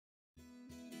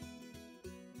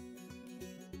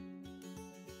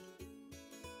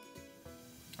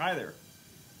Hi there.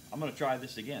 I'm going to try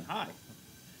this again. Hi.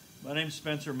 My name's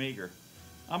Spencer Meagher.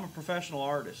 I'm a professional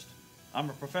artist. And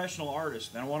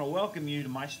I want to welcome you to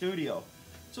my studio.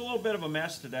 It's a little bit of a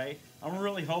mess today. I'm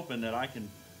really hoping that I can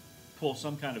pull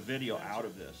some kind of video out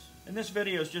of this. And this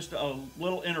video is just a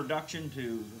little introduction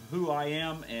to who I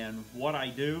am and what I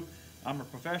do. I'm a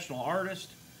professional artist.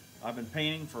 I've been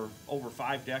painting for over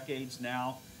 5 decades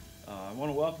now. I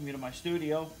want to welcome you to my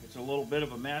studio. It's a little bit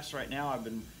of a mess right now. I've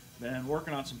been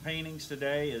working on some paintings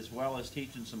today, as well as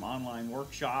teaching some online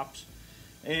workshops.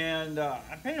 And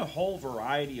I paint a whole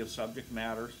variety of subject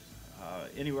matters,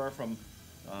 anywhere from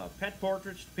pet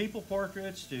portraits to people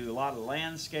portraits to a lot of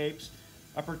landscapes.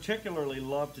 I particularly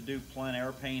love to do plein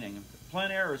air painting. Plein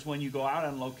air is when you go out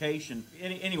on location,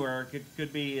 anywhere. It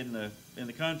could be in the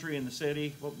country, in the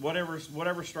city,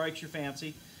 whatever strikes your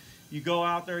fancy. You go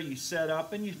out there, you set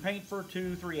up, and you paint for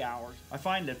 2-3 hours. I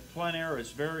find that plein air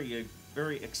is a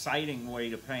very exciting way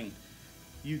to paint.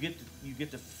 You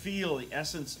get to feel the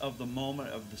essence of the moment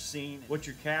of the scene. What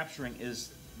you're capturing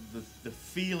is the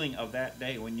feeling of that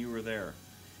day when you were there.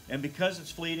 And because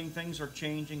it's fleeting, things are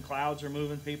changing, clouds are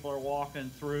moving, people are walking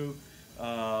through,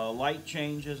 light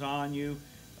changes on you.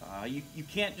 You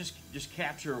can't just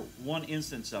capture one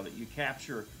instance of it. You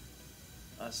capture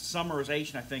a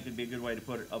summarization, I think would be a good way to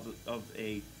put it, of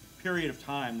a period of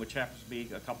time, which happens to be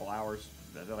a couple hours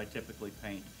that I typically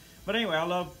paint. But anyway, I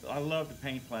love to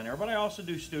paint plein air, but I also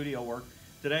do studio work.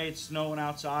 Today it's snowing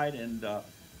outside, and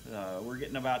we're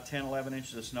getting about 10-11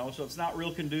 inches of snow, so it's not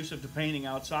real conducive to painting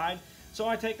outside. So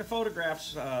I take the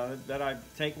photographs that I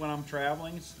take when I'm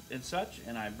traveling and such,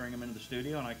 and I bring them into the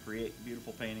studio, and I create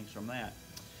beautiful paintings from that.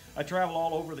 I travel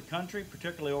all over the country,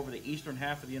 particularly over the eastern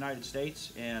half of the United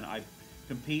States, and I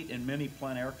compete in many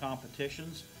plein air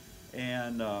competitions.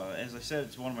 And as I said,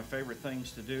 it's one of my favorite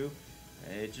things to do.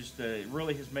 It just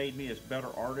really has made me a better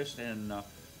artist, and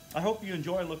I hope you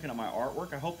enjoy looking at my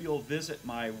artwork. I hope you'll visit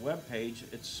my webpage.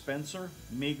 It's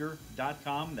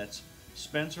SpencerMeagher.com. That's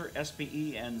Spencer,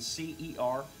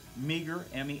 S-P-E-N-C-E-R, Meagher,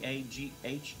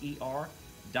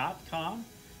 M-E-A-G-H-E-R.com.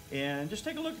 And just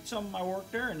take a look at some of my work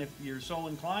there, and if you're so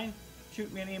inclined,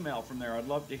 shoot me an email from there. I'd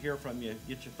love to hear from you,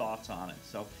 get your thoughts on it.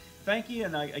 So thank you,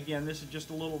 and again, this is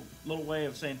just a little way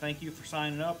of saying thank you for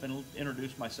signing up and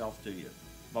introduce myself to you.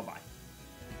 Bye-bye.